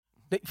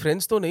नहीं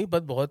फ्रेंड्स तो नहीं,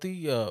 बट बहुत ही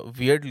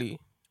weirdly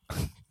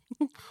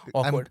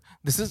awkward.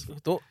 This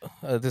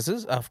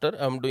is after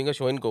I'm doing a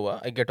show in Goa.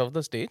 I get off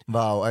the stage.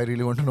 Wow, I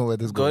really want to know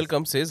where this Girl goes.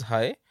 comes, says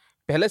hi.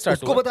 पहले start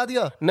उसको बता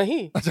दिया?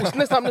 नहीं,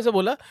 उसने सामने से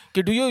बोला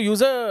कि do you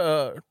use a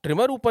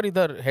trimmer ऊपर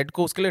इधर हेड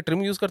को, उसके लिए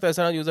ट्रिम यूज करता है,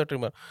 ऐसा ना use a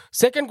trimmer.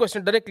 Second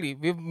question directly,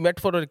 we met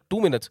for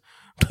 2 minutes,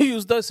 do you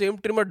use the same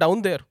trimmer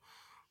down there?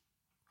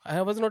 I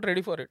was not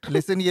ready for it.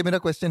 Listen, ये मेरा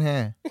क्वेश्चन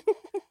है.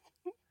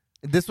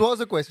 This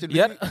was a question.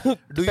 यार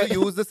Do you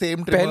use the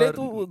same trimmer? पहले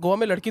तो गोवा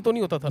में लड़की तो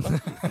नहीं होता था ना.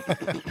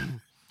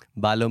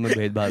 बालों में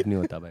भेदभाव नहीं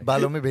होता भाई.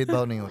 बालों में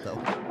भेदभाव नहीं होता.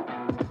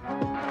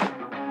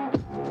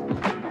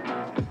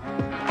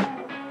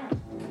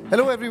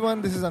 Hello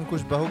everyone, this is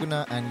Ankush Bahugna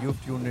and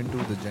you've tuned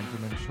into The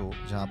Gentleman Show,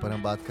 जहाँ पर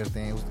हम बात करते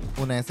हैं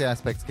उन ऐसे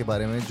एस्पेक्ट्स के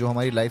बारे में जो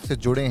हमारी लाइफ से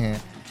जुड़े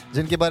हैं,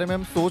 जिनके बारे में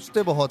हम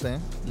सोचते बहुत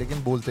हैं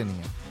लेकिन बोलते नहीं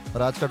हैं.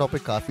 और आज का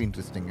टॉपिक काफ़ी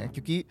इंटरेस्टिंग है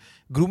क्योंकि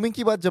ग्रूमिंग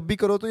की बात जब भी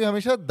करो तो ये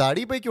हमेशा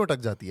दाढ़ी पे क्यों अटक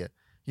जाती है.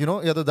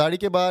 या तो दाढ़ी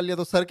के बाल या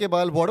तो सर के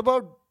बाल. What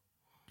about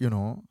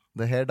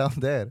the hair down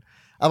there?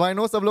 अब आई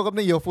नो सब लोग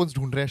अपने ईयरफोन्स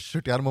ढूंढ रहे हैं.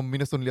 शिट यार, मम्मी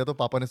ने सुन लिया तो,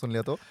 पापा ने सुन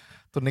लिया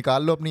तो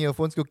निकाल लो अपनी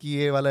ईयरफोन्स, क्योंकि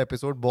ये वाला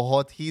एपिसोड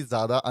बहुत ही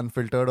ज़्यादा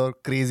अनफिल्टर्ड और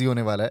क्रेजी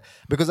होने वाला है.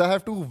 Because I have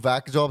to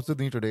वैक jobs with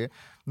me today.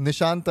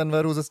 Nishant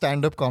Tanwar, who is a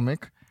stand up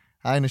comic.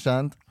 Hi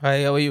Nishant.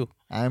 Hi, how are you?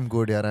 I am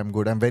good यार, I am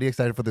good. I am very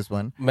excited for this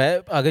one.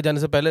 मैं आगे जाने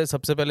से पहले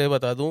सबसे पहले ये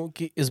बता दूं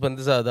कि इस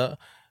बंदे से ज़्यादा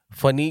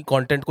फनी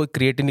कंटेंट कोई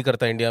क्रिएट ही नहीं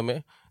करता इंडिया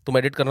में. तुम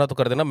एडिट करना तो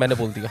कर देना, मैंने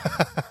बोल दिया.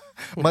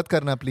 मत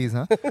करना प्लीज.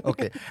 हाँ,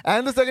 okay.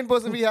 And the second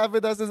person we have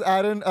with us is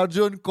Aaron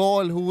Arjun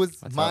Kaul, who is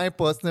my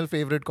personal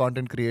favorite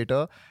content creator.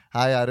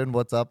 Hi Aaron,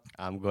 what's up?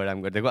 I'm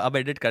good. देखो अब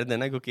एडिट कर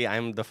देना क्योंकि I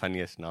am the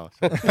funniest now.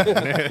 So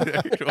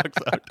it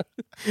works out.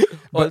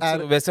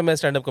 और वैसे मैं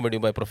stand up comedy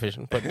by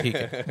profession, पर ठीक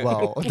है.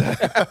 Wow.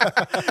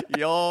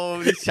 Yo,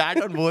 we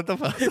chat on both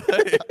of us.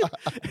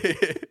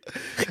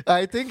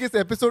 I think इस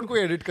एपिसोड को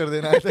एडिट कर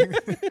देना. I think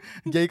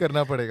यही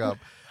करना पड़ेगा अब.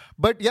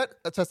 बट यार,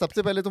 अच्छा,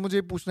 सबसे पहले तो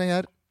मुझे पूछना है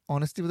यार,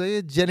 ऑनेस्टली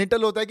बताइए,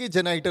 जेनिटल होता है कि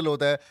जेनाइटल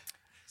होता है?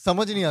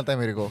 समझ नहीं आता है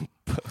मेरे को.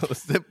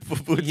 उससे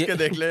पूछ के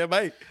देख ले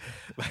भाई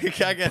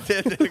क्या कहते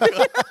हैं तेरे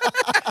को.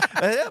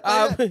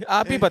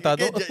 आप ही बता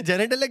दो.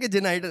 जेनिटल है कि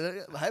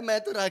जेनाइटल? भाई मैं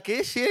तो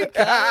राकेश है.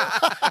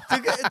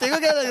 तेरे को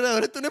क्या लग रहा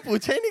है? तूने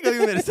पूछा ही नहीं कभी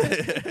मेरे से.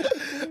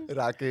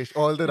 Rakesh,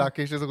 all the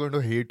Rakeshes are going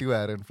to hate you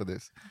Aaron for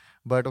this.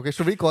 But okay,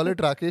 should we call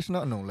it Rakesh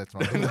now? No, let's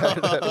not do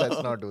that.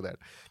 Let's not do that.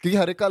 क्योंकि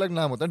हर एक का अलग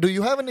नाम होता है. Do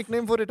you have a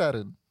nickname for it,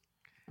 Aaron?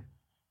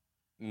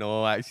 No,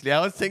 actually, I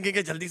was thinking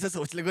कि जल्दी से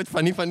सोच ले कुछ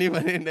funny. नहीं,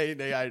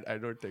 I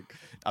don't think.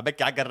 अबे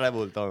क्या कर रहा है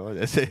बोलता हूँ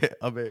जैसे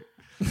अबे.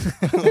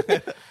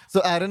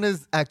 So Aaron is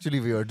actually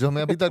weird. जो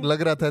हमें अभी तक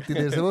लग रहा था इतनी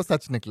देर से, वो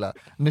सच निकला.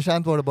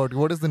 Nishant, what about you?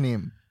 What is the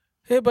name?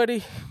 Hey buddy.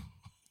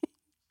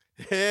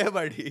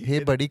 Hey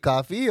buddy,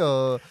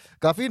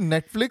 काफी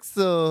Netflix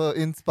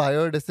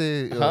inspired ऐसे.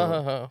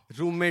 हाँ.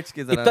 Roommates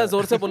की तरह. इतना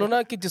जोर से बोलो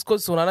ना कि जिसको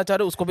सुनाना चाह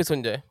रहे हो उसको भी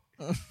सुन जाए.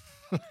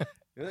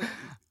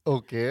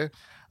 Okay.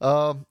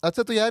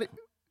 अच्छा तो यार,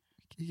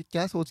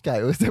 क्या सोच के आए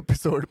हो इस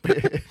एपिसोड पे?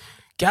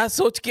 क्या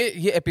सोच के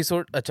ये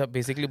एपिसोड? अच्छा,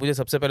 बेसिकली मुझे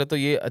सबसे पहले तो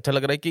ये अच्छा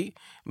लग रहा है कि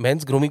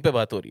मेंस ग्रूमिंग पे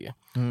बात हो रही है.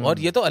 और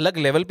ये तो अलग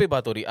लेवल पे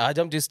बात हो रही है. आज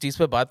हम जिस चीज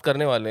पे बात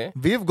करने वाले हैं,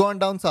 We've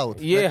gone down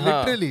south. ये like,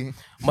 literally.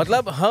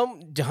 मतलब हम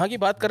जहाँ की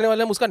बात करने वाले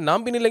हैं हम उसका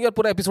नाम भी नहीं लेंगे और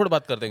पूरा एपिसोड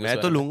बात कर देंगे.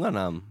 मैं तो लूंगा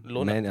नाम.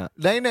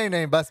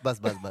 नहीं, बस.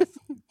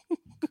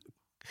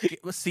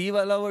 सी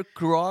वाला वर्ड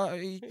क्रॉच.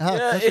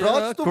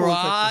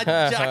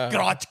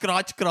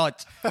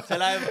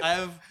 चल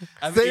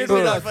I've say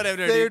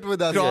it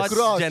with us.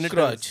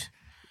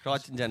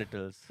 Crotch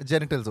genitals.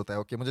 Genitals होता है.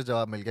 ओके, मुझे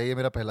जवाब मिल गया. ये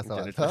मेरा पहला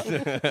सवाल था.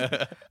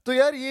 तो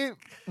यार, ये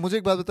मुझे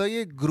एक बात बताओ,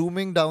 ये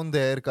ग्रूमिंग डाउन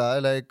देयर का,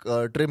 like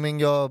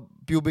trimming your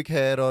pubic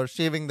hair और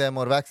shaving them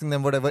और waxing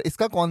them whatever,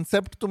 इसका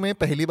कॉन्सेप्ट तुम्हें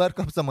पहली बार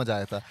कब समझ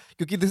आया था?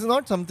 क्योंकि दिस इज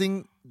नॉट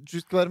समथिंग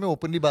जिसके बारे में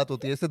ओपनली बात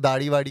होती है. जैसे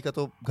दाढ़ी वाड़ी का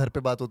तो घर पे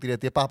बात होती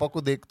रहती है, पापा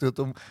को देखते हो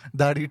तुम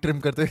दाढ़ी ट्रिम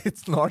करते हो.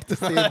 It's not the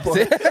same.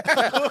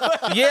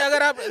 ये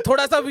अगर आप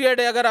थोड़ा सा वियर्ड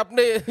है, अगर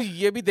आपने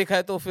ये भी देखा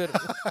है तो फिर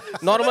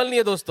नॉर्मल नहीं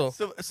है दोस्तों.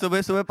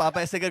 सुबह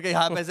पापा ऐसे करके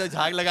यहाँ पे ऐसे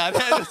झाग लगा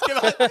रहे हैं, उसके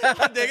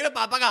बाद देख रहे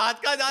पापा का हाथ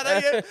कहाँ जा रहा है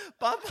ये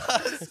पापा.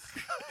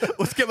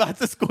 उसके बाद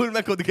से स्कूल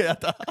में खुद गया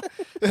था.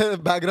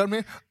 बैकग्राउंड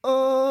में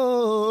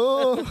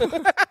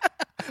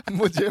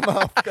मुझे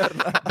माफ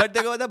करना. बट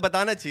देखो, मतलब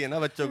बताना चाहिए ना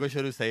बच्चों को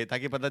शुरू से ही,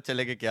 ताकि पता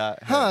चले कि क्या है.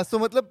 हाँ, सो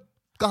मतलब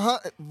कहाँ,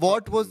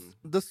 what was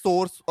the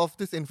source of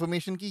this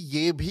information कि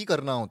ये भी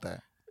करना होता है?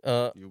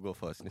 You go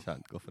first,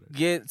 Nishant go first.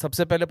 ये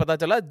सबसे पहले पता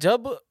चला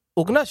जब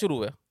उगना शुरू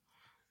हुआ.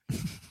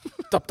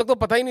 तब तक तो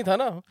पता ही नहीं था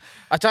ना.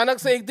 अचानक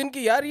से एक दिन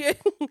की यार ये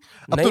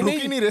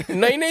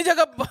नई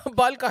जगह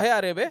बाल काहे आ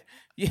रहे बे,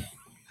 ये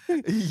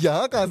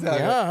यहाँ कहाँ से आ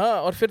गया?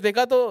 हाँ. और फिर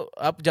देखा तो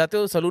आप जाते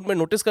हो सलून में,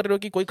 नोटिस कर रहे हो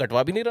कि कोई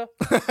कटवा भी नहीं रहा.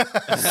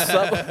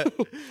 सब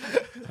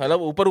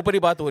मतलब ऊपर ही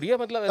बात हो रही है,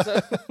 मतलब ऐसा.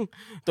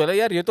 तो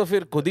यार ये तो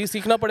फिर खुद ही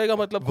सीखना पड़ेगा,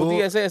 मतलब खुद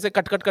ही ऐसे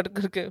कट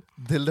करके.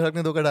 दिल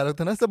धड़कने दो का डायलॉग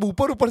था ना, सब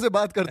ऊपर से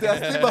बात करते हैं,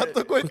 असली बात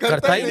तो कोई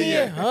करता ही नहीं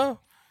है. हाँ.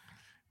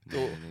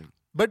 तो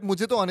बट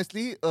मुझे तो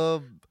honestly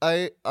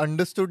I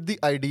understood the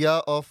idea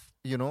of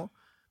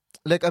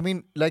like I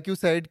mean like you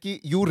said कि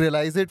you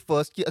realize it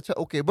first कि अच्छा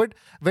okay, but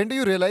when do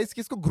you realize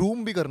कि इसको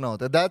groom भी करना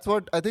होता है? That's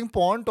what I think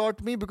porn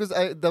taught me, because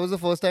that was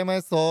the first time I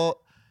saw,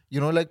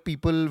 you know, like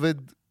people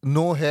with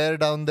no hair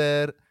down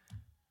there.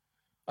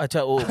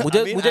 अच्छा वो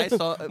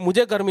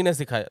मुझे गर्मी ने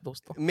सिखाया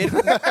दोस्तों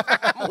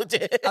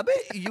मुझे अबे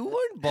you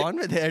weren't born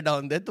with hair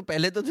down there, तो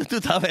पहले तो जो तू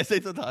था वैसे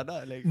ही तो था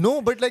ना, like No,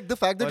 but like the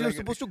fact that you're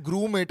supposed to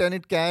groom it and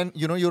it can,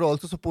 you know, you're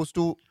also supposed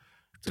to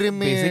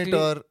trim it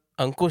or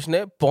अंकुश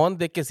ने पॉर्न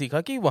देख के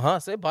सीखा कि वहां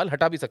से बाल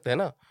हटा भी सकते हैं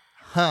ना.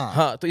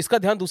 हाँ तो इसका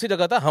ध्यान दूसरी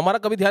जगह था, हमारा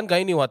कभी ध्यान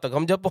कहीं नहीं हुआ तक.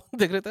 हम जब पॉर्न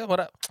देख रहे थे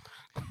हमारा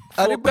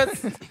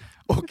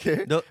okay,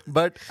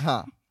 but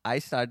हाँ I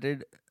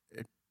started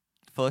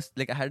first,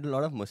 like I had a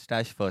lot of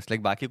mustache first,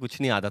 like बाकी कुछ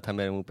नहीं आता था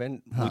मेरे मुंह पे,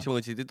 मूंछ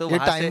मोची थी. तो ये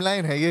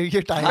टाइमलाइन है,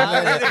 ये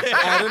टाइमलाइन है.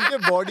 एरन के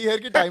बॉडी हेयर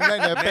की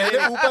टाइमलाइन है,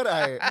 पहले ऊपर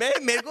आए.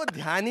 मेरे को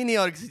ध्यान ही नहीं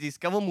और किसी चीज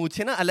का. वो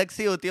मूछे ना अलग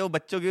से होती है, वो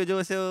बच्चों की जो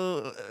ऐसे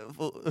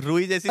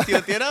रुई जैसी सी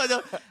होती है ना,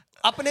 जो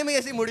अपने में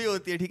ऐसी मुड़ी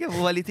होती है, ठीक है,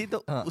 वो वाली थी. तो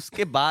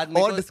उसके बाद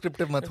और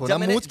डिस्क्रिप्टिव मत होना,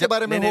 मूछ के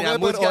बारे में हो गया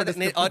पर और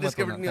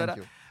डिस्क्रिप्टिव नहीं हो रहा.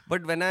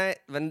 But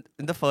when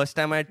the first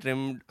time I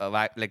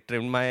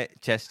trimmed my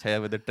chest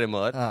hair with a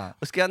trimmer,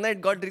 उसके अंदर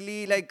it got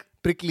really like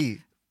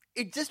prickly.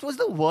 It just was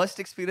the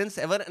worst experience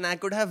ever, and I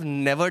could have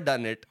never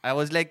done it. I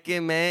was like कि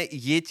मैं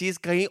ये चीज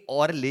कहीं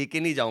और लेके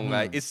नहीं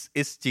जाऊंगा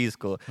इस चीज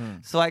को.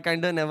 So I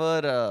kind of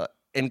never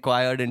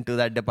inquired into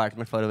that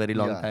department for a very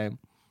long time.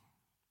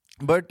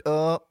 But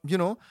you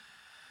know,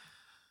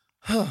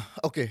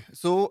 okay.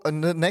 So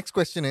the next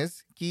question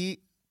is कि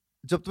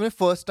जब तूने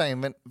first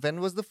time, when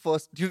was the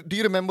first? Do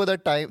you remember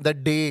that time,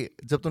 that day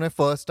जब तूने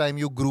first time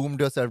you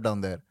groomed yourself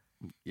down there?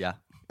 Yeah.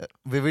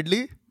 Vividly?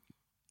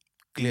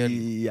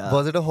 Clearly. Yeah.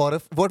 Was it a horror?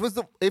 What was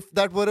if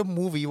that were a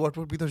movie, what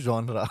would be the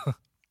genre?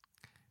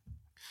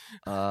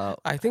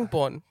 I think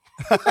porn.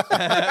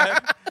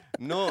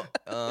 No,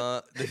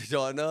 the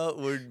genre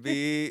would be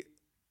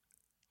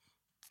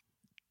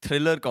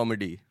thriller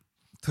comedy.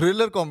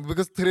 Thriller comedy,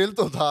 because thrill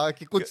तो था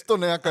कि कुछ तो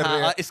नया कर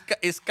रहे हैं.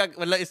 इसका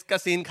मतलब इसका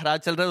सीन खराब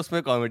चल रहा है,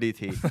 उसमें कॉमेडी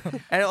थी.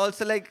 And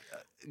also like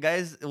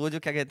guys, वो जो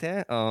क्या कहते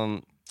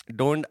हैं,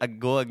 don't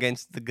go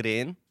against the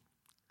grain,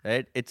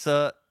 right? It's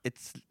a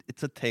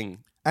thing.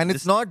 And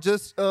it's not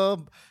just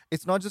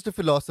a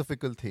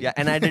philosophical thing. Yeah,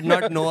 and I did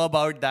not know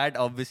about that,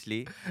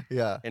 obviously.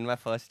 Yeah. In my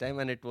first time,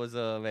 and it was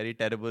a very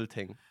terrible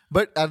thing.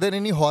 But are there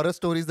any horror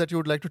stories that you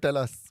would like to tell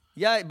us?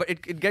 Yeah, but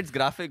it gets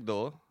graphic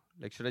though.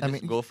 Like, should I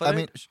just go for it? I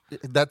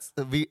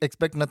mean, we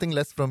expect nothing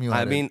less from you.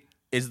 I mean,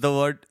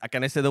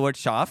 can I say the word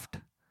shaft?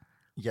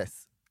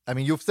 Yes. I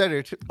mean, you've said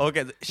it.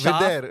 Okay,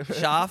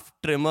 shaft,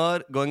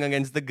 trimmer, going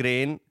against the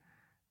grain.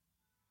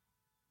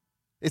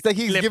 It's like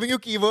he's giving you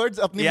keywords.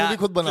 अपनी movie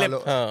खुद बना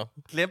लो.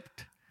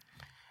 Clipped.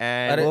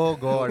 And oh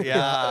god.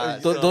 Yeah.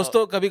 तो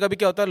दोस्तों कभी कभी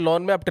क्या होता है,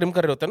 लॉन में आप ट्रिम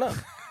कर रहे होते हैं ना,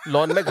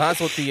 लॉन में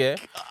घास होती है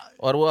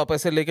और वो आप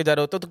ऐसे लेके जा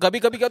रहे होते हो, तो कभी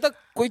कभी क्या होता है,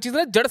 कोई चीज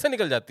ना जड़ से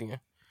निकल जाती है,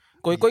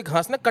 कोई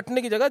घास ना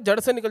कटने की जगह जड़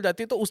से निकल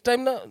जाती है, तो उस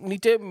टाइम ना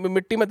नीचे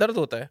मिट्टी में दर्द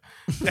होता है.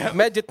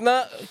 मैं जितना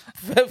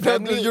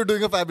You're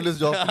doing a fabulous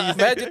job.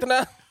 मैं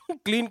जितना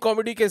क्लीन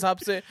कॉमेडी के हिसाब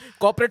से,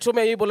 कॉर्पोरेट शो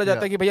में यही बोला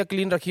जाता है कि भैया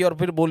क्लीन रखिए और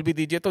फिर बोल भी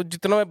दीजिए, तो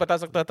जितना मैं बता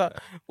सकता था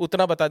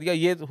उतना बता दिया.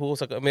 ये हो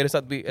सका मेरे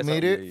साथ भी ऐसा.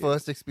 मेरे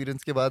फर्स्ट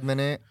एक्सपीरियंस के बाद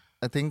मैंने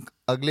आई थिंक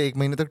अगले 1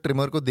 महीने तक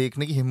ट्रिमर को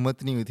देखने की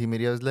हिम्मत नहीं हुई थी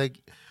मेरी. आई वाज लाइक,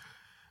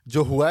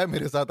 जो हुआ है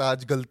मेरे साथ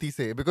आज गलती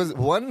से, because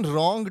one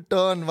wrong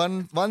turn,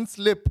 one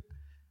slip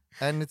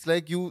and it's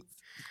like you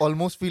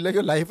almost feel like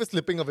your life is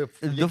slipping away.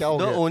 The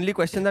only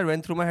question that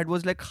went through my head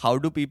was like, how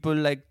do people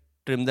like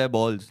trim their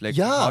balls? Like,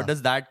 how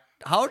does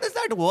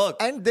that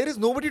work? And there is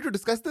nobody to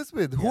discuss this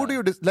with. Who do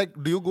you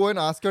do you go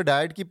and ask your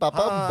dad कि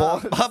पापा ball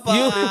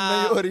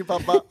नहीं हो रही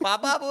पापा?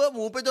 पापा वो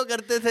मुंह पे जो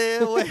करते थे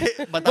वो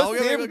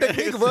बताओगे? Same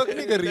technique work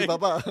नहीं कर रही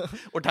पापा.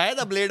 उठाया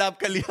था ब्लेड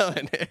आपका, लिया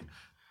मैंने.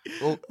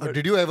 Oh,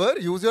 did you ever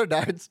use your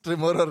dad's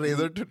trimmer or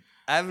razor to?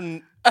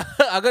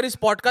 अगर इस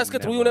पॉडकास्ट के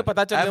थ्रू उन्हें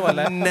पता चलने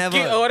वाला है कि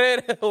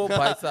अरे ओ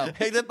भाई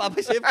साहब एकदम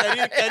पापा शेव कर ही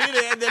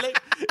रहे हैं, दे लाइक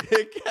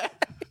क्या.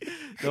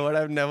 No, but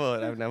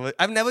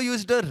I've never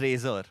used a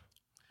razor.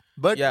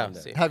 But yeah,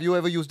 have you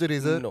ever used a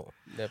razor? No,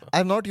 never.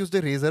 I've not used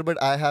a razor,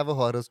 but I have a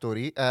horror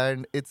story,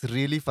 and it's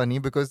really funny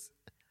because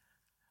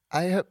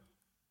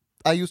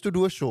I used to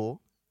do a show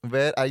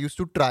where I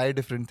used to try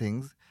different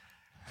things,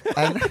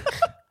 and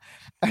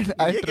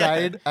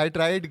I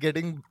tried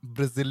getting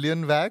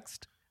Brazilian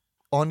waxed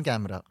on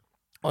camera.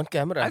 On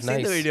camera, I've nice.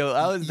 seen the video.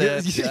 I was there.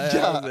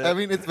 Yeah. I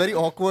mean, it's very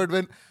awkward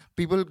when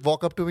people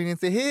walk up to me and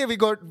say, "Hey,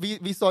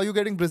 we saw you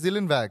getting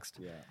Brazilian waxed."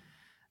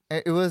 Yeah.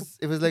 It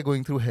was like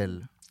going through hell.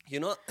 You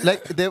know,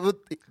 like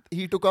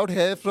he took out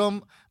hair from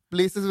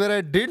places where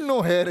I didn't know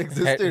hair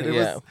existed.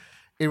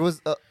 It was.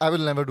 I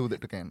will never do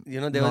that again.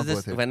 You know, there was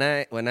this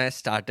when I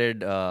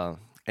started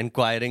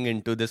inquiring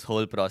into this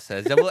whole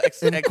process. जब वो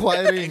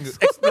exploration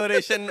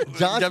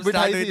जब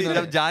start हुई थी,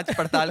 जब जांच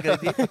पड़ताल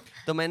करी थी,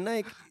 तो मैंने ना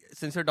एक,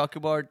 since you're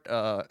talking about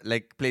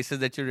like places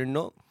that you didn't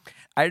know,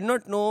 I did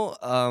not know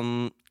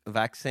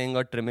waxing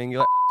or trimming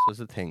your was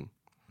a thing,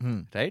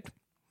 right?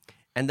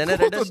 And then I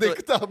read a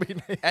story.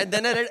 And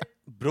then I read,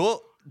 bro,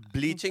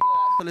 bleaching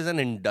is an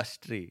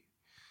industry.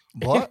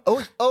 What?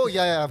 Oh,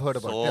 yeah, I've heard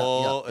about it.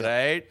 So, Yeah.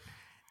 right?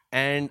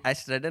 And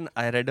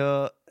I read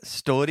a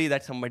story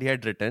that somebody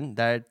had written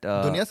that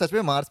दुनिया सच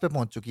में Mars पे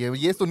पहुंच चुकी है.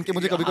 ये सुन के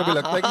मुझे कभी-कभी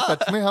लगता है कि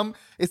सच में हम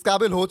इस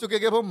काबिल हो चुके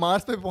हैं कि अब हम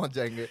मार्स पे पहुंच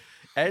जाएंगे.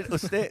 And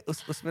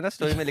उसमें ना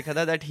स्टोरी में लिखा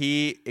था that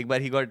एक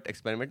बार he got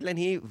experimental and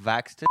he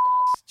waxed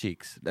his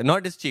cheeks,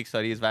 not his cheeks,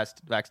 sorry, he's waxed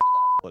his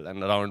asshole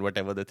and around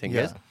whatever the thing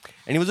is,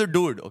 and he was a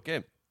dude, okay,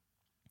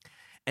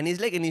 and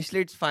he's like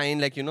initially it's fine,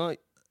 like, you know,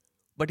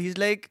 but he's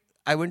like,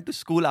 I went to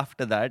school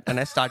after that and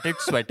I started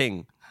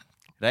sweating,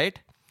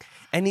 right,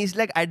 and he's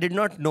like, I did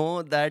not know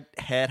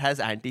that hair has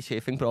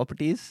anti-chafing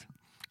properties.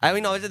 I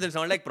mean, obviously, there's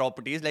not like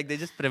properties, like they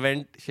just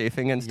prevent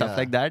chafing and stuff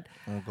like that.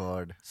 Oh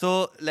God. So,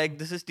 like,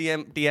 this is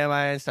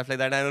TMI and stuff like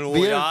that. I don't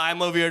know. Yeah,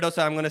 I'm a weirdo,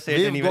 so I'm gonna say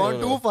it anyway. We've gone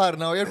too far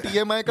now. ये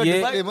TMI का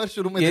disclaimer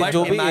शुरू में. ये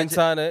जो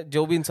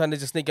भी इंसान है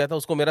जिसने किया था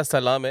उसको मेरा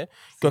सलाम है,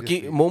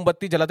 क्योंकि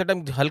मोमबत्ती जलाते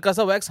टाइम हल्का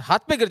सा वैक्स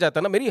हाथ पे गिर जाता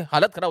है ना, मेरी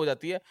हालत खराब हो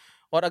जाती है.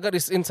 और अगर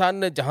इस इंसान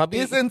ने जहाँ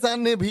भी इस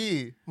इंसान ने भी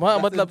वहाँ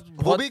मतलब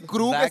वो भी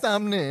क्रू के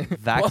सामने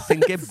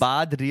वैक्सिंग के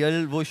बाद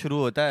रियल वो शुरू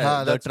होता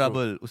है, the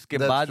trouble. उसके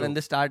बाद when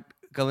they start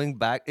coming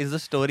back is the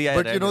story I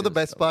read. But you know the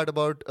best part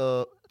about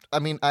I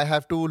mean, I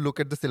have to look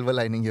at the silver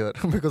lining here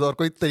because और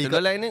कोई तरीका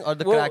silver lining or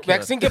the crack here?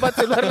 Waxing के बाद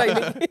silver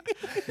lining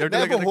You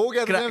have to look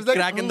at the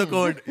crack in the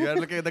code. You are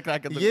looking at the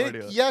crack in the code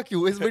here. ये क्या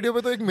क्यों इस video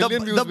पे तो 1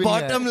 million views भी नहीं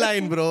है. The bottom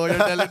line, bro.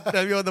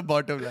 Tell me about the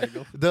bottom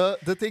line.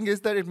 The thing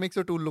is that it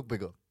makes your tool look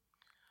bigger.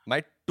 My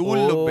tool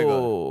look bigger.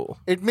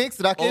 It makes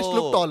Rakesh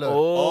look taller.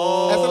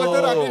 ऐसा लगता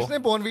है राकेश ने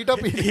Bournvita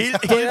P लिया.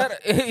 तो यार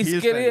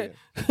इसके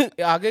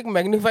लिए आगे एक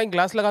मैग्नीफाइंग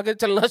ग्लास लगा के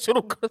चलना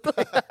शुरू कर दो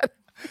यार.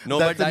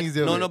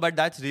 But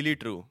that's really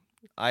true.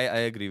 I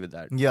agree with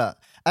that. Yeah.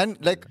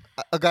 And like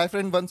a guy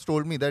friend once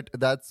told me that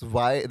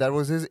that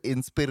was his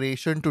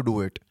inspiration to do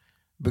it,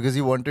 because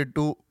he wanted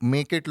to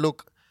make it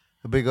look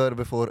bigger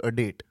before a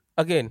date.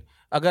 Again,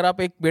 अगर आप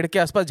एक पेड़ के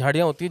आसपास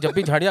झाड़ियां होती है, जब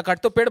भी झाड़ियां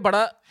काटते तो पेड़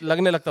बड़ा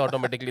लगने लगता है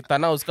ऑटोमेटिकली,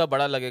 तना उसका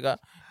बड़ा लगेगा.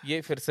 ये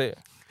फिर से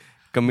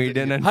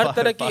कॉमेडियन एंड हर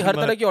तरह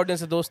की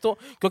ऑडियंस है दोस्तों,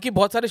 क्योंकि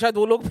बहुत सारे शायद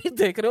वो लोग भी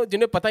देख रहे हो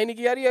जिन्हें पता ही नहीं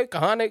कि यार ये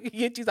कहाँ है,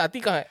 ये चीज आती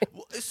कहाँ है.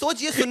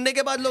 सोच ये सुनने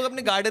के बाद लोग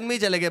अपने गार्डन में ही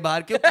चले गए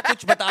बाहर, क्योंकि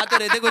कुछ बता तो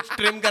रहे थे, कुछ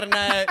ट्रिम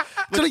करना है.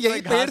 चलो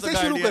यही पेड़ से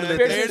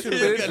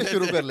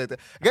शुरू कर लेते.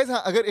 गाइस,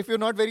 हाँ, अगर if you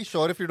are not very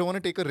sure, if you don't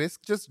want to take a risk,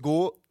 just go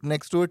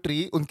next to a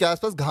tree, उनके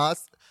आसपास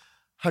घास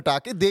हटा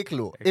के देख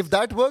लो. If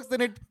that works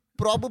then it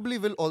probably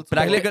will also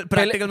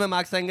practical में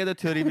मार्क्स आएंगे तो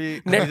थ्योरी भी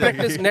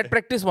नेट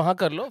प्रैक्टिस वहां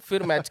कर लो,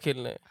 फिर मैच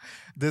खेलने.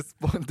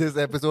 This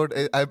episode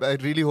I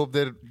really hope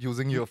they're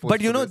using your phone.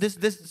 But you know this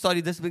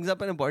brings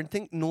up an important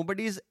thing.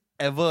 Nobody's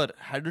ever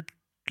had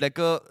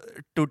like a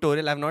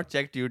tutorial. I've not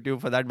checked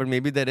YouTube for that, but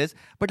maybe there is.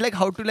 But like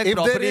how to like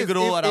properly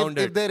grow around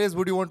it. If there is,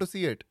 would you want to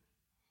see it?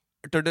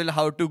 Tutorial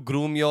how to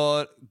groom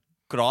your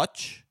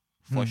crotch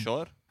for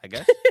sure, I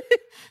guess.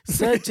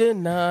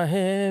 सजना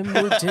है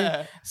मुझे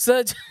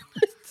सज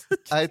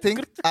I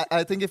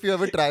think if you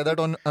ever try that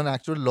on an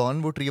actual lawn,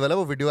 वो tree वाला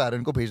वो video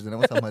एरन को भेज देना,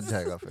 वो समझ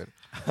जाएगा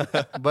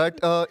फिर.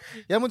 But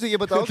यार मुझे ये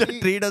बताओ कि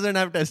tree doesn't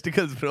have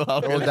testicles, bro.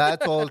 Oh,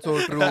 that's also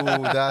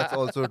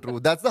true.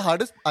 That's the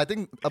hardest, I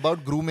think,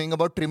 about grooming,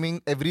 about trimming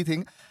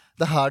everything.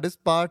 The hardest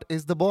part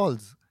is the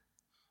balls.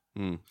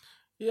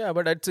 Yeah,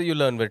 but I'd say you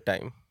learn with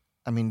time.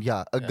 I mean,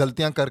 yeah.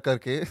 गलतियां कर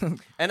करके.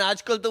 And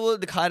आजकल तो वो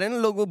दिखा रहे हैं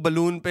ना लोग, वो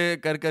बलून पे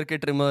कर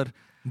करके trimmer.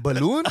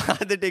 Balloon?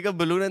 They take a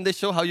balloon and they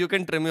show how you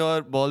can trim your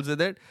balls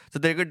with it.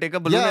 So they could take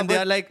a balloon and they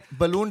are like...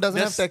 Balloon doesn't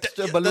have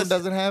texture. Balloon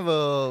doesn't have...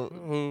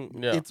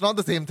 It's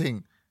not the same thing.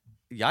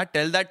 Yeah,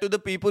 tell that to the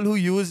people who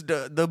used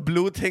the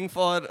blue thing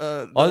for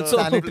also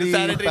sanitary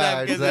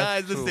napkins. Yeah,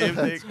 it's the same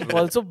thing.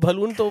 Also,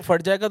 balloon तो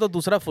फट जाएगा तो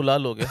दूसरा फुला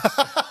लोगे.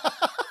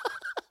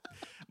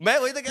 मैं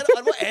वही तो कह रहा हूँ.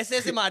 और वो ऐसे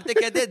ऐसे मारते,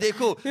 कहते हैं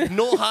देखो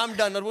नो हार्म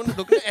डन, और वो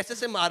लोग ऐसे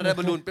ऐसे मार रहा है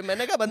बलून पे.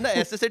 मैंने कहा बंदा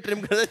ऐसे ऐसे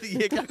ट्रिम कर रहा है,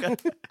 ये क्या कर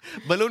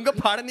बलून को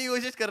फाड़ने की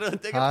कोशिश कर रहे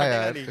होते हैं. हाँ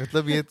यार,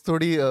 मतलब ये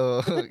थोड़ी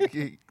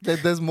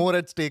there's more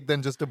at stake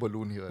than just a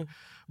balloon here.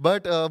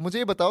 But मुझे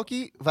ये बताओ कि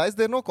why is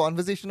there no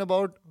conversation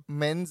about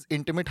men's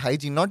intimate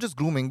hygiene, not just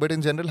grooming but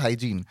in general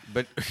hygiene?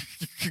 But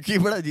क्योंकि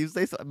बड़ा अजीब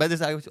सा मैं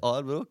जैसे कुछ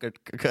और bro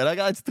करा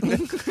क्या आज तूने?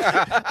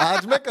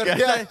 आज मैं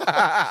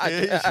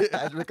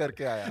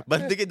करके आया.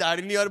 बंदे की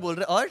दाढ़ी नहीं और बोल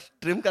रहे और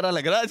ट्रिम करा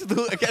लग रहा है आज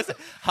तू कैसे?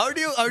 How do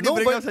you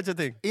bring up such a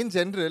thing? In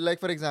general, like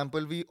for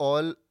example, we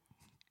all,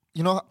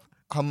 you know,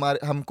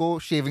 हमको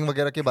शेविंग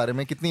वगैरह के बारे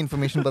में कितनी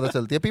इन्फॉर्मेशन पता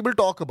चलती है. People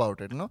talk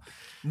about it, no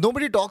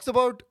nobody talks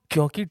about.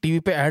 क्योंकि टीवी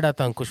पे ऐड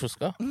आता अंकुश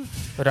उसका,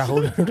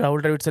 राहुल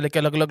द्रविड़ से लेके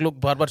अलग अलग लोग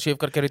बार बार शेव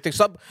करके रहते,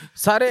 सब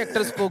सारे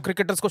एक्टर्स को,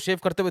 क्रिकेटर्स को शेव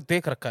करते हुए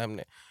देख रखा है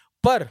हमने.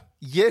 पर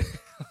ये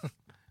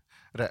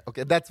right,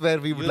 okay, that's where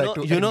we would like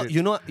to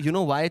you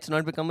know why it's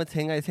not become a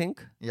thing, I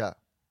think? Yeah,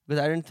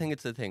 because I don't think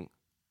it's a thing.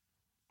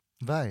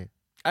 Why?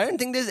 I don't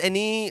think there's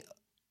any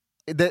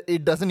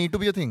it doesn't need to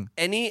be a thing,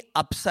 any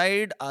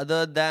upside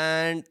other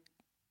than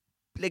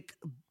like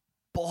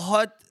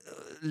बहुत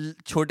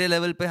छोटे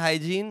level पे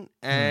hygiene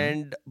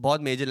and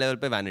बहुत major level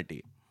पे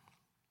vanity.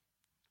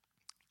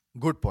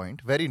 Good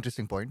point. Very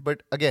interesting point. But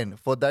again,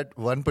 for that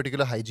one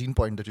particular hygiene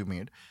point that you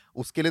made,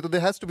 uske liye to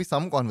there has to be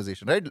some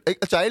conversation, right? Like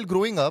a child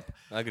growing up,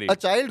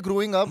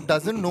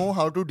 doesn't know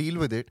how to deal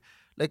with it.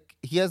 Like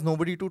he has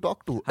nobody to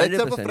talk to,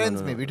 except for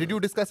friends. Maybe did you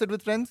discuss it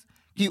with friends?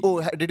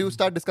 Did you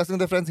start discussing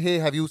with friends? Hey,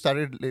 have you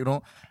started,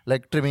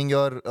 like trimming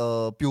your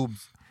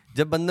pubes?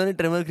 जब बंदों ने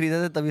trimmer खरीदा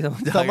था तभी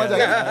समझ आ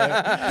गया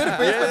तेरे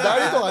face पे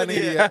दाढ़ी तो आ नहीं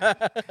रही है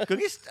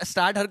क्योंकि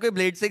स्टार्ट हर कोई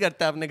ब्लेड से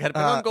करता है अपने घर पे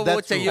ना, उनको वो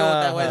चाहिए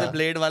होता है वैसे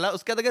ब्लेड वाला,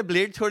 उसके बाद अगर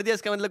ब्लेड छोड़ दिया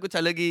इसका मतलब कुछ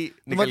अलग ही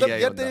निकल गया।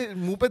 मतलब यार तेरे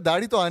मुंह पे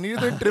दाढ़ी तो आ नहीं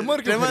रही, तो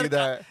ट्रिमर क्यों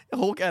खरीदा है?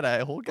 हो क्या रहा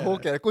है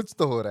कुछ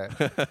तो हो रहा है।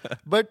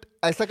 बट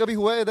ऐसा कभी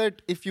हुआ है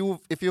that if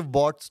you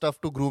bought stuff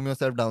to groom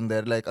yourself down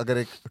there, like अगर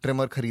एक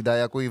ट्रिमर खरीदा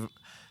या कोई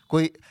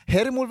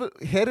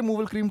हेयर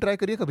रिमूवल क्रीम ट्राई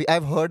करिए कभी? I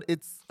have heard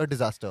it's a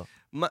disaster.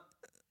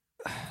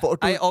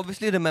 I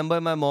obviously remember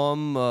my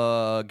mom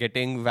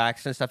getting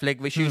waxed and stuff. Like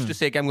she used to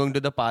say, "I'm going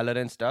to the parlor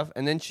and stuff,"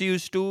 and then she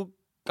used to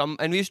come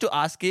and we used to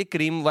ask, "Ye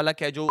cream wala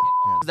kya jo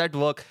does that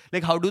work?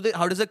 Like how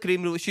does the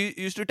cream?" She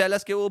used to tell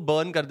us कि वो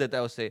burn कर देता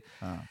है उससे.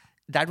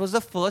 That was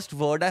the first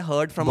word I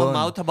heard from her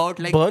mouth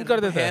about like burn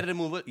कर देता है? hair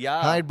removal.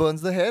 Yeah, it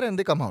burns the hair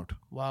and they come out.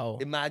 Wow.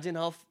 Imagine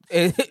how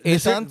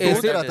निशान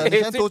सोच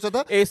रहा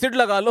था एसिड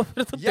लगा लो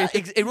फिर तो। Yeah,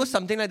 it was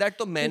something like that.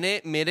 तो मैंने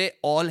मेरे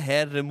all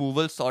hair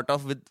removal sort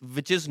of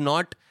which is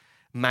not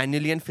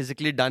manually and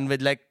physically done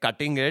with like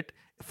cutting it.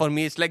 For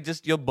me, it's like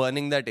just you're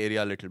burning that area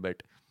a little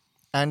bit.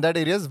 And that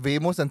area is way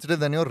more sensitive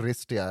than your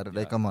wrist, yaar.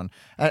 Like, come on.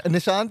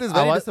 Nishant is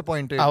very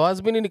disappointed.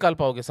 आवाज भी नहीं निकाल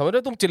पाओगे, समझ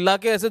रहे? तुम चिल्ला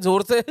के ऐसे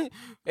जोर से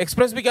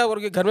एक्सप्रेस भी क्या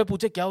करोगे? घर में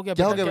पूछे क्या हो गया?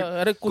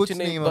 अरे कुछ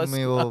नहीं, बस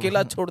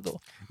अकेला छोड़ दो।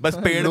 बस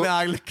पेड़ में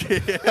आग लग गई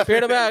है।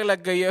 पेड़ में आग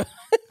लग गई है।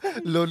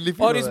 Lonely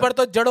और इस बार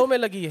तो जड़ों में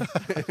लगी है।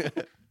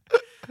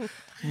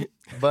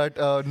 But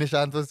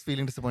Nishant was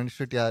feeling disappointed.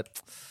 Shit, यार,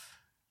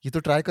 ये तो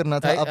ट्राई करना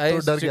था, अब तो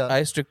डर गया।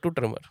 I stick to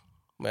trimmer.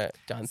 मैं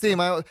chance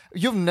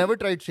you've never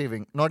tried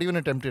shaving, not even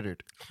attempted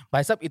it?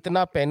 भाई साहब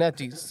इतना पहना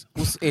चीज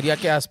उस एरिया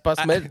के आसपास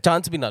मैं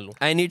चांस भी ना लूं।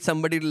 I need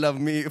somebody to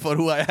love me for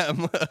who I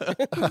am.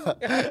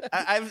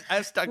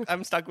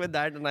 I'm stuck with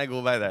that and I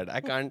go by that. I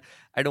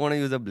don't want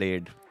to use a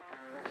blade.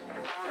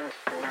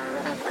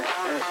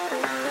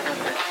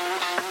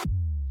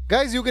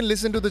 Guys, you can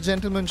listen to The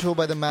Gentleman Show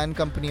by The Man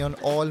Company on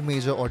all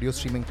major audio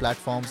streaming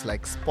platforms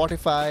like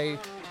Spotify,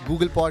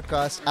 Google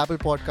Podcasts, Apple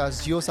Podcasts,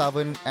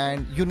 JioSaavn,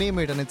 and you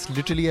name it, and it's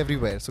literally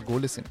everywhere. So go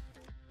listen.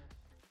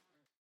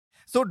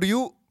 So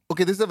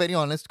okay, this is a very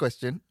honest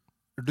question.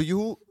 Do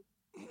you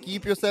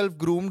keep yourself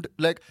groomed?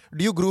 Like,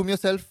 do you groom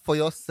yourself for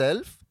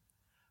yourself?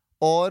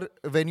 Or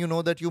when you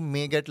know that you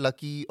may get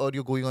lucky or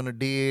you're going on a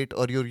date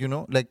or you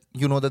know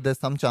that there's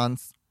some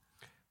chance?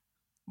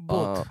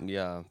 Both.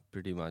 Yeah,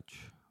 pretty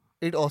much.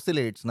 It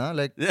oscillates, na?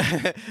 Like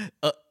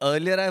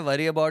earlier I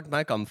worry about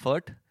my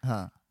comfort.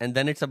 And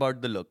then it's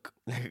about the look.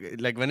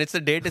 Like when it's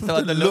a date, it's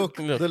about the look.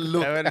 The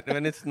look.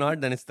 When it's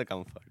not, then it's the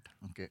comfort.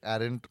 Okay,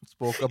 Aaron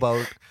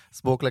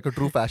spoke like a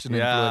true fashion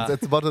influencer.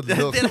 It's about the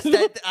look.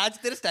 आज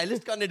तेरे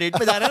stylist कौन है date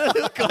पे जा रहा है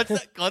ना?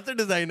 कौन सा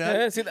designer?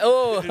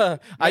 Oh,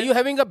 are you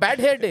having a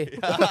bad hair day?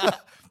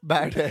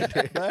 Bad hair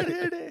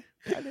day.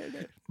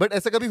 But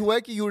ऐसा कभी हुआ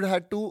है कि you'd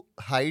had to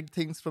hide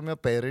things from your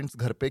parents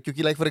घर पे?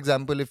 क्योंकि like for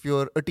example, if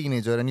you're a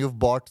teenager and you've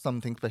bought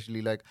something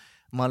specially like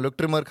मान लो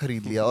trimmer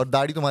खरीद लिया और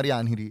दाढ़ी तुम्हारी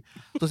आ नहीं रही,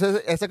 तो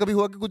ऐसा कभी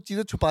हुआ कि कुछ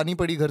चीजें छुपानी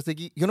पड़ी घर से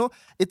कि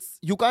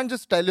you can't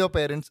just tell your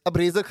parents अब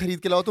रेजर खरीद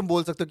के लाओ, तुम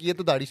बोल सकते हो कि ये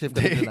तो दाढ़ी शेव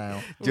करके लाया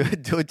हो।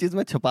 जो चीज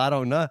मैं छुपा रहा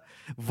हूँ ना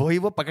वही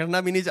वो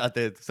पकड़ना भी नहीं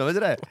चाहते, समझ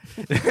रहा है?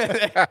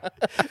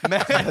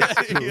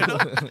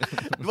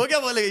 वो क्या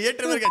बोलेगा ये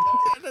ट्रिमर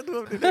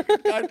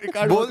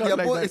का बोल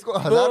दिया इसको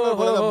 1000 बार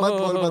बोला था, मत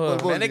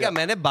बोल।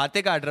 मैंने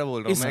बातें काट रहा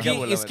बोल रहा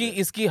हूँ।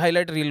 इसकी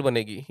हाईलाइट रील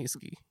बनेगी,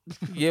 इसकी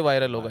ये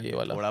वायरल होगा ये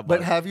वाला।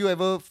 But have you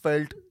ever felt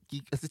कि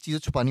ऐसी चीजें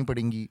छुपानी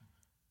पड़ेंगी?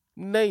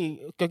 नहीं,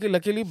 क्योंकि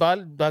लकीली बाल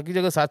बाकी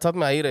जगह साथ साथ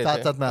में आ ही रहे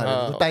थे। तो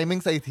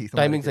टाइमिंग सही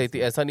थी।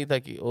 ऐसा नहीं था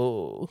कि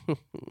ओ।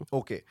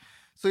 ओके,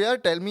 सो यार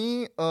टेल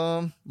मी,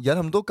 यार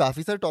हम तो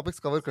काफी सारे टॉपिक्स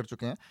कवर कर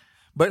चुके हैं,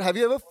 but have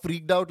you ever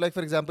freaked out, like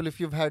for example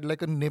if you had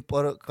like अ निप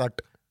और अ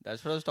cut?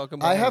 That's what I was talking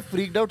about. I have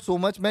freaked out so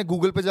much. मैं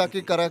गूगल पे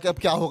जाके करा कि अब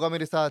क्या होगा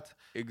मेरे साथ।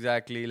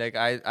 Exactly, like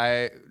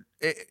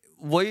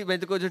वही मैं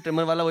को जो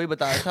ट्रिमर वाला वही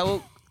बताया था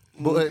वो।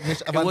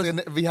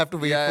 We have to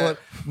wait for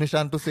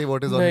Nishant to say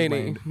what is on his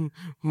mind.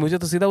 मुझे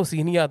तो सीधा वो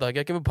सीन ही याद आ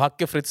गया कि मैं भाग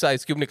के फ्रिज से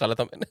आइस क्यूब निकाला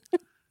था मैंने।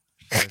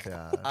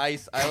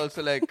 Ice, I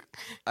also like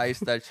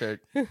ice that shit.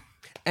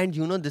 And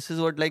you know this is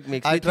what like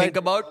makes me think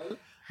about.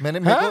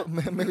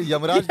 मेरे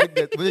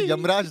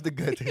यमराज दिख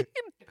गए थे।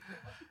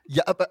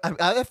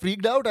 I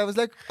freaked out. I was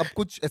like, अब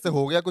कुछ ऐसे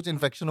हो गया, कुछ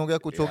इन्फेक्शन हो गया,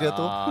 कुछ हो गया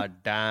तो।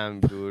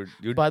 Damn,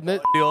 dude. बाद में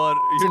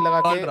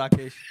लगा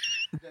के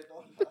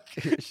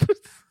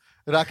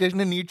राकेश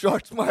ने नीट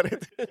शॉट्स मारे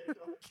थे।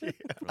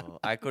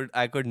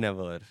 I could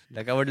never.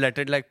 Like I would let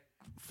it like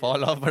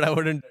fall off, but I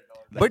wouldn't.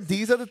 But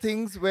these are the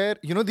things where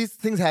these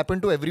things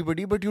happen to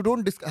everybody, but you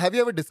don't. Have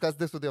you ever discussed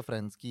this with your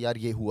friends? कि यार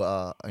ये हुआ,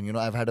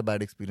 and I've had a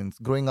bad experience.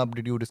 Growing up,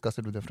 did you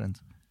discuss it with your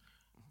friends?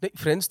 नहीं,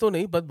 friends तो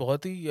नहीं, but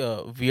बहुत ही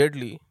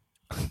weirdly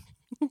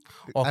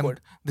Awkward.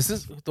 This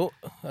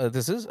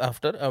is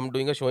after I'm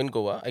doing a show in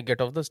Goa. I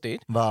get off the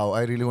stage. Wow,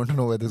 I really want to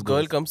know where this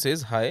Girl goes. comes,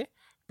 says hi.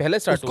 पहले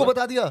start उसको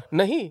बता दिया?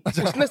 नहीं,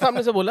 उसने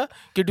सामने से बोला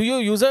कि do you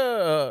use a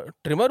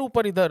trimmer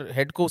ऊपर इधर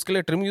हेड को उसके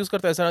लिए ट्रिम यूज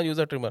करता है, ऐसा ना use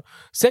a trimmer.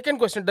 Second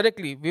question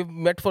directly, we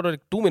met for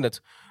 2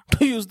 minutes.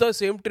 Do use the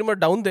same trimmer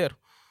down there?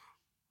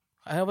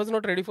 I was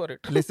not ready for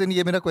it. Listen,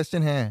 ये मेरा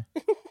क्वेश्चन है.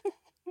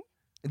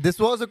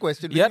 This was a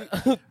question. यार,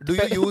 Do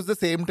you use the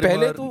same trimmer?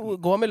 पहले तू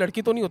गोवा में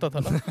लड़की तो नहीं होता था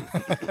ना.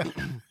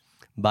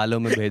 बालों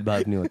में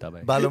भेदभाव नहीं होता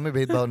भाई. बालों में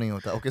भेदभाव नहीं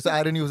होता. Okay, so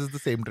Aaron uses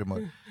the same trimmer.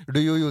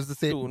 Do you use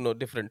the same? No,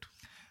 different.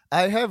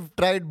 I have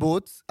tried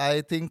both.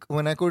 I think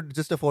when I could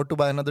just afford to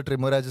buy another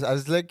trimmer, I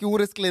was like, क्यों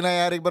risk लेना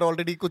यार, एक बार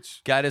already कुछ.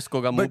 क्या risk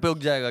होगा? मुंह पे उग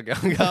जाएगा क्या?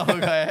 क्या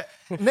होगा?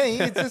 नहीं,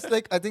 it's just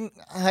like I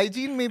think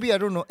hygiene maybe, I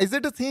don't know. Is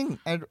it a thing?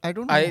 I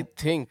don't know. I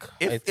think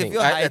If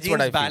your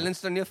hygiene is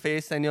balanced on your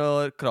face and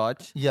your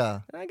crotch,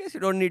 yeah, I guess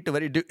you don't need to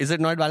worry. Is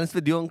it not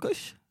balanced with you,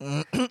 Ankush?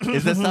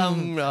 Is there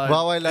some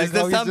wow, I like is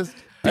there how some he's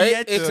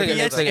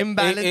just pH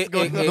imbalance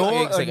going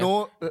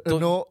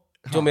on? no.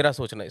 जो मेरा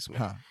सोचना है इसमें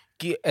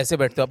कि ऐसे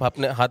बैठते हो आप,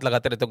 अपने हाथ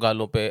लगाते रहते हो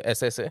गालों पे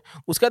ऐसे ऐसे,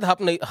 उसके बाद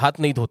हाथ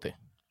नहीं धोते,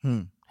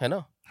 है ना?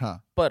 हाँ.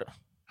 पर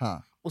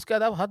हाँ, उसके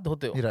बाद आप हाथ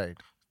धोते हो, right.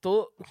 तो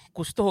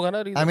कुछ तो होगा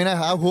ना reason. I mean,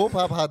 I hope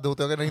आप हाथ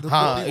धोते हो, अगर नहीं धोते.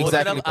 हाँ,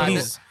 exactly,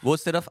 please. वो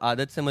सिर्फ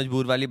आदत से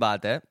मजबूर वाली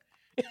बात है.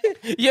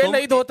 ये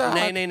नहीं धोता.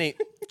 नहीं.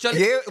 चल,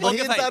 ये वही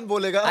okay, इंसान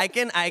बोलेगा. I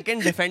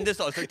can defend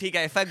this also. ठीक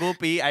है, if I go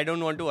pee, I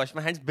don't want to wash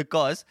my hands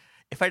because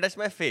if I touch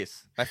my face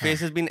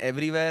has been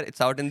everywhere.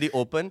 It's out in the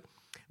open.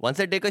 Once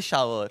I take a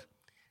shower,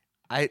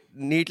 I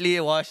neatly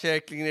wash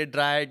it, clean it,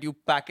 dry it. You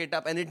pack it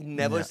up, and it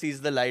never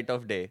sees the light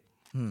of day.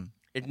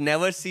 It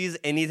never sees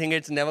anything.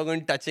 It's never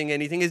going touching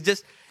anything. It's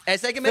just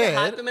ऐसा है कि मेरे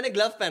हाथ पे मैंने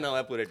glove पहना हुआ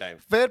है पूरे time.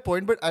 Fair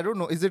point, but I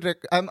don't know. Is it?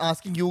 I'm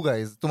asking you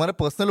guys. तुम्हारा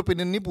personal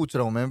opinion नहीं पूछ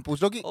रहा हूँ मैं.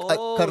 पूछ रहा हूँ कि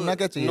करना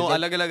क्या चाहिए. No,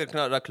 अलग-अलग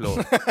रख लो.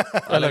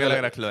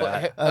 अलग-अलग रख लो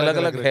यार.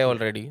 अलग-अलग है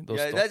already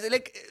दोस्तों. That's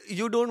like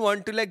you don't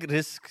want to like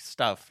risk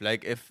stuff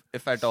like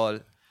if at all.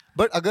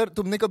 But अगर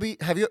तुमने कभी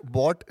have you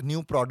bought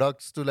new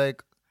products to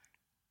like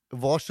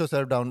wash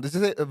yourself down? This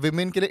is a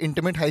women के लिए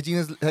intimate hygiene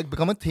has like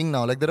become a thing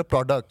now. Like there are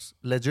products,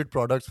 legit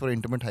products for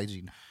intimate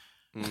hygiene.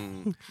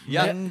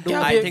 Yeah,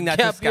 I think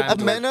that's a scam.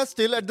 अब मैं ना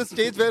still at the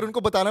stage where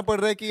उनको बताना पड़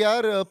रहा है कि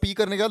यार पी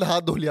करने के बाद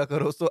हाथ धो लिया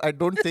करो. So I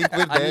don't think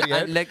we're there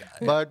yet. Like,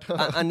 but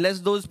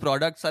unless those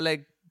products are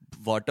like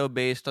water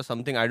based or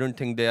something, I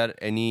don't think they are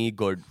any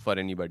good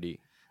for anybody.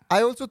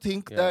 I also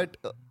think that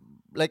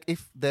like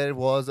if there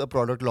was a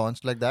product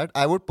launched like that,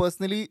 I would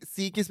personally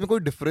see कि इसमें कोई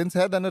difference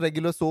है than a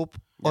regular soap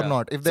or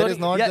not. If there is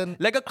not, then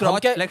like a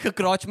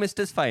crotch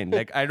mist is fine.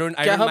 Like I don't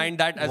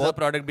mind that as a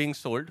product being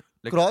sold.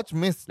 Like, crotch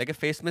mist, like a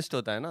face mist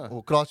होता है ना?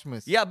 Oh, crotch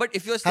mist. Yeah, but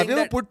if you're saying have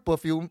you ever put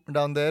perfume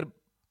down there?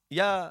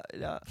 Yeah.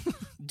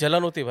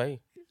 जलन होती है भाई.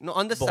 No,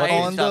 on the side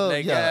on stuff,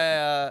 the,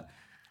 like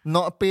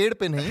no, पेड़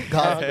पे नहीं,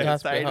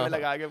 घास साइड में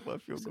लगा के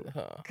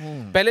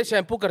परफ्यूम. पहले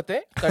शैम्पू करते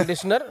हैं,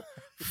 कंडीशनर,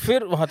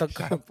 फिर वहां तक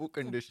शैम्पू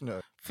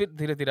कंडीशनर, फिर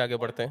धीरे धीरे आगे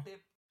बढ़ते हैं.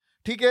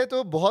 ठीक है,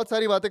 तो बहुत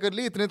सारी बातें कर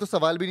ली. इतने तो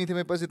सवाल भी नहीं थे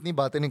मेरे पास, इतनी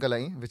बातें निकल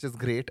आई, which is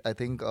great. I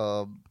think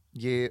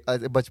ये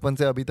बचपन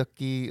से अभी तक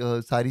की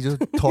सारी जो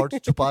थॉट्स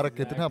छुपा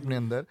रखे थे ना अपने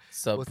अंदर,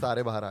 वो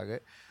सारे बाहर आ गए.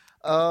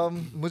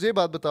 मुझे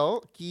बात बताओ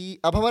कि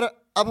अब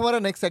हमारा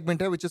नेक्स्ट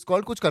सेगमेंट है विच इज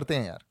कॉल्ड कुछ करते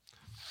हैं यार.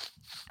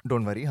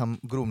 डोंट वरी, हम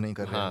ग्रूम नहीं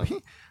कर रहे हैं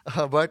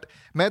अभी. बट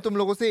मैं तुम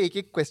लोगों से एक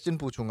एक क्वेश्चन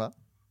पूछूंगा.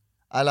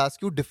 I will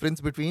ask you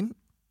difference between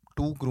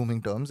two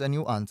grooming terms and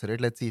you answer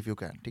it. Let's see if you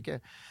can. ठीक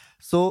है,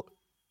 सो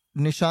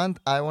Nishant,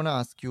 I want to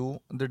ask you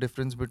the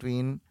difference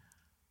between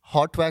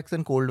hot wax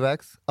and cold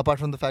wax,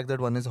 apart from the fact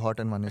that one is hot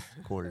and one is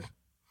cold.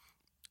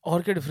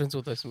 और क्या difference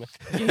होता है इसमें?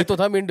 ये तो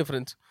था main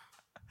difference.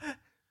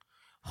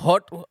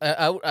 Hot,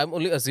 I am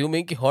only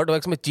assuming कि hot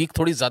wax में चीख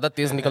थोड़ी ज्यादा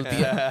तेज निकलती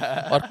है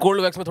और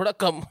कोल्ड वैक्स में थोड़ा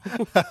कम.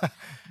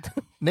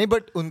 नहीं,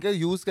 बट उनके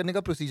यूज करने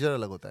का प्रोसीजर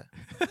अलग होता है.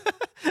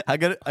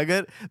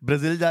 अगर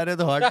ब्राजील जा रहे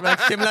हो तो हॉट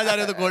वैक्स, शिमला जा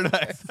रहे हो तो cold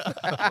wax.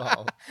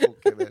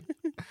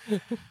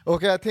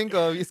 Okay, I think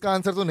इसका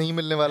आंसर तो नहीं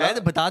मिलने वाला है.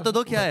 बता तो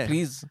दो क्या है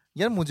प्लीज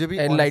यार, मुझे भी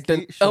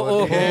एनलाइटन.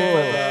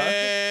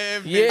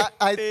 ये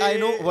I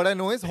know what I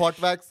know is hot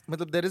wax.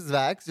 मतलब there is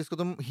wax जिसको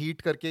तुम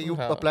heat करके you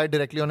apply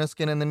directly on your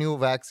skin and then you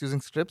wax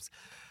using strips.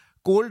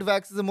 Cold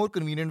wax is a more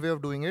convenient way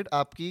of doing it.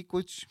 आपकी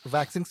कुछ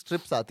waxing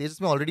strips आती है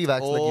जिसमें already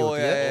wax लगी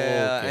होती है.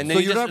 And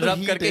then you just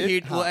rub करके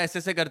heat, वो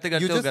ऐसे करते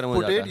वो गर्म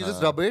हो जाता है. You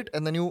just rub it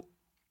and then you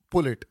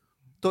pull it.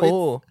 तो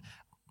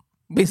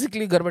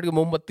basically घर बैठ के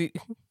मोमबत्ती.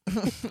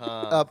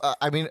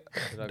 I mean,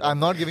 I'm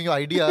not giving you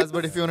ideas,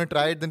 but if you want to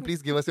try it, then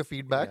please give us your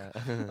feedback.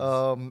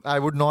 I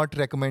would not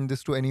recommend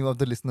this to any of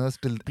the listeners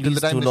till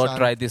the time do not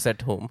try this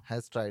at home.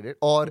 Has tried it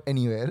or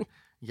anywhere.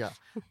 Yeah.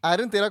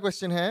 Aaron, तेरा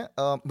question है,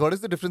 what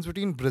is the difference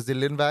between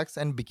Brazilian wax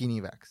and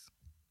bikini wax?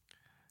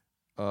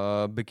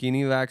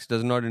 Bikini wax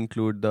does not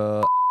include the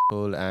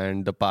asshole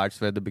and the parts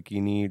where the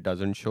bikini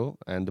doesn't show,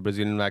 and the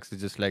Brazilian wax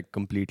is just like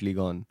completely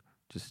gone,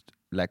 just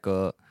like a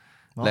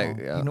Wow, Like,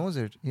 yeah. he knows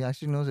it. He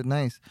actually knows it.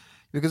 Nice.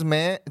 Because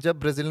मैं जब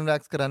Brazilian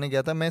wax कराने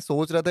गया था, मैं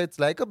सोच रहा था it's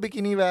like a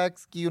bikini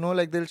wax कि you know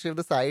like they'll shave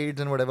the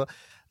sides and whatever.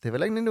 They were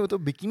like नहीं वो तो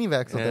bikini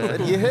wax होता है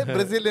सर. ये है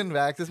Brazilian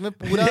wax. इसमें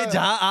पूरा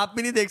जहाँ आप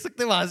भी नहीं देख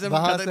सकते वहाँ से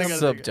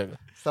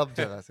सब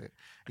जगह से.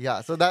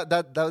 Yeah, so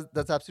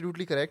that's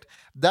absolutely correct.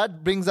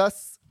 That brings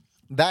us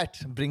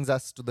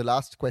to the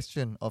last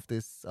question of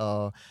this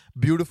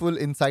beautiful,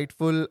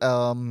 insightful,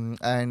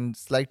 and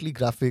slightly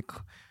graphic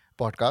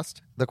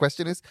podcast. The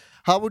question is,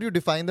 how would you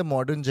define the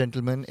modern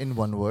gentleman in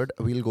one word?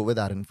 We'll go with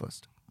Aaron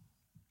first.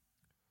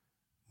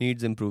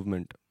 Needs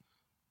improvement.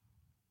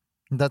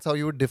 That's how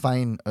you would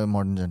define a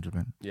modern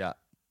gentleman. Yeah.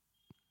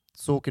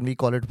 So can we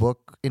call it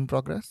work in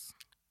progress?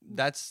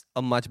 That's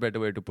a much better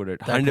way to put it.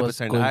 That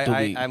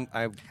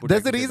 100%.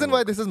 There's a reason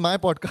why this is my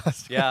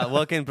podcast. Yeah,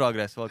 work in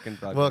progress. Work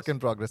in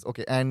progress.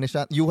 Okay, and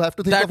Nishant, you have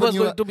to think that of a new... That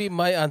was going to be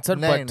my answer,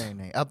 but...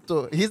 No. Ab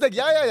to, he's like,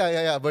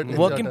 yeah, but...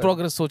 Work in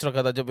progress सोच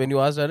रखा था. जब when you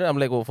asked, I'm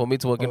like, oh, for me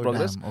it's work in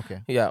progress. Damn, okay.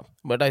 Yeah,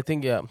 but I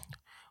think,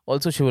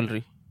 also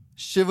chivalry.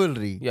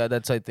 Yeah,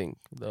 that's I think.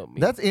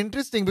 That's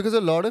interesting because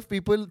a lot of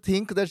people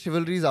think that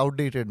chivalry is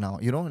outdated now.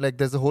 You know, like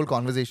there's a whole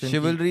conversation.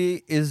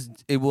 Chivalry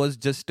was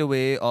just a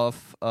way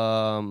of...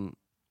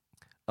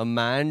 a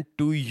man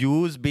to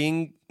use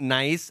being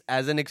nice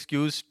as an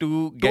excuse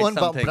to get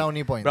something.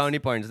 Brownie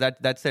points.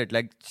 That's it.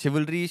 Like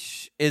chivalry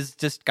is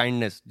just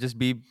kindness. Just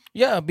be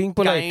being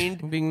polite,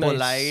 kind, being nice.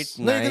 Polite,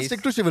 no, you can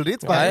stick to chivalry.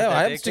 It's fine.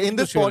 I am sticking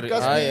to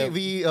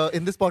chivalry.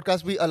 In this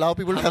podcast we allow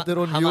people to have their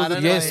own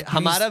views. Yes,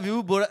 हमारा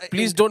view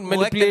please don't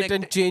manipulate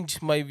and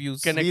change my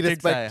views.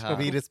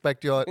 We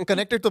respect your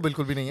connected. तो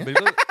बिल्कुल भी नहीं है.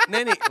 बिल्कुल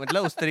नहीं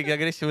मतलब उस तरीके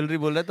अगर chivalry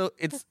बोल रहा है तो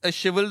it's a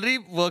chivalry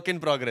work in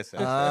progress.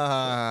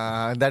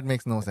 That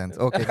makes no sense.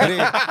 Okay, great.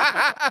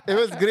 It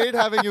was great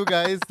having you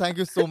guys. Thank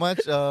you so much.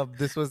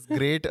 This was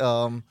great.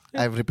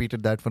 I've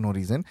repeated that for no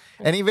reason.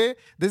 Anyway,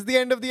 this is the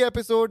end of the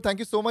episode. Thank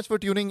you so much for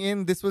tuning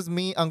in. This was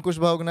me, Ankush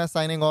Bahuguna,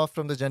 signing off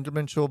from the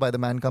Gentleman Show by the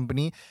Man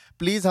Company.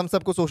 Please हम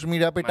सबको social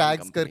media पे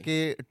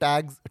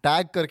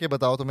tag करके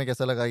बताओ तुम्हें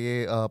कैसा लगा ये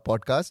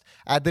podcast.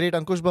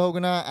 @Ankush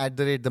Bahuguna,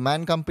 @The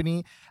Man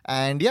Company.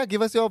 And yeah,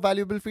 give us your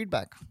valuable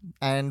feedback.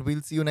 And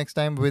we'll see you next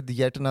time with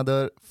yet another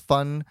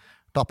fun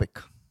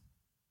topic.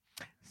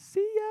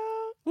 See ya.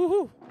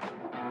 Woohoo.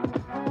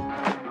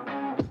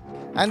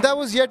 And that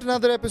was yet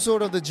another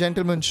episode of the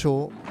Gentleman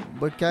Show.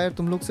 But क्या यार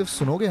तुम लोग सिर्फ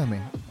सुनोगे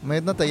हमें? मैं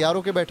इतना तैयार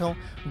होके बैठा हूँ.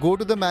 Go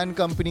to the Man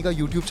Company का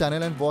YouTube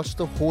channel and watch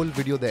the whole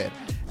video there.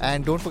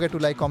 And don't forget to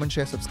like, comment,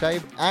 share,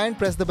 subscribe, and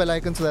press the bell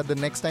icon so that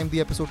the next time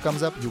the episode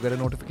comes up, you get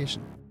a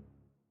notification.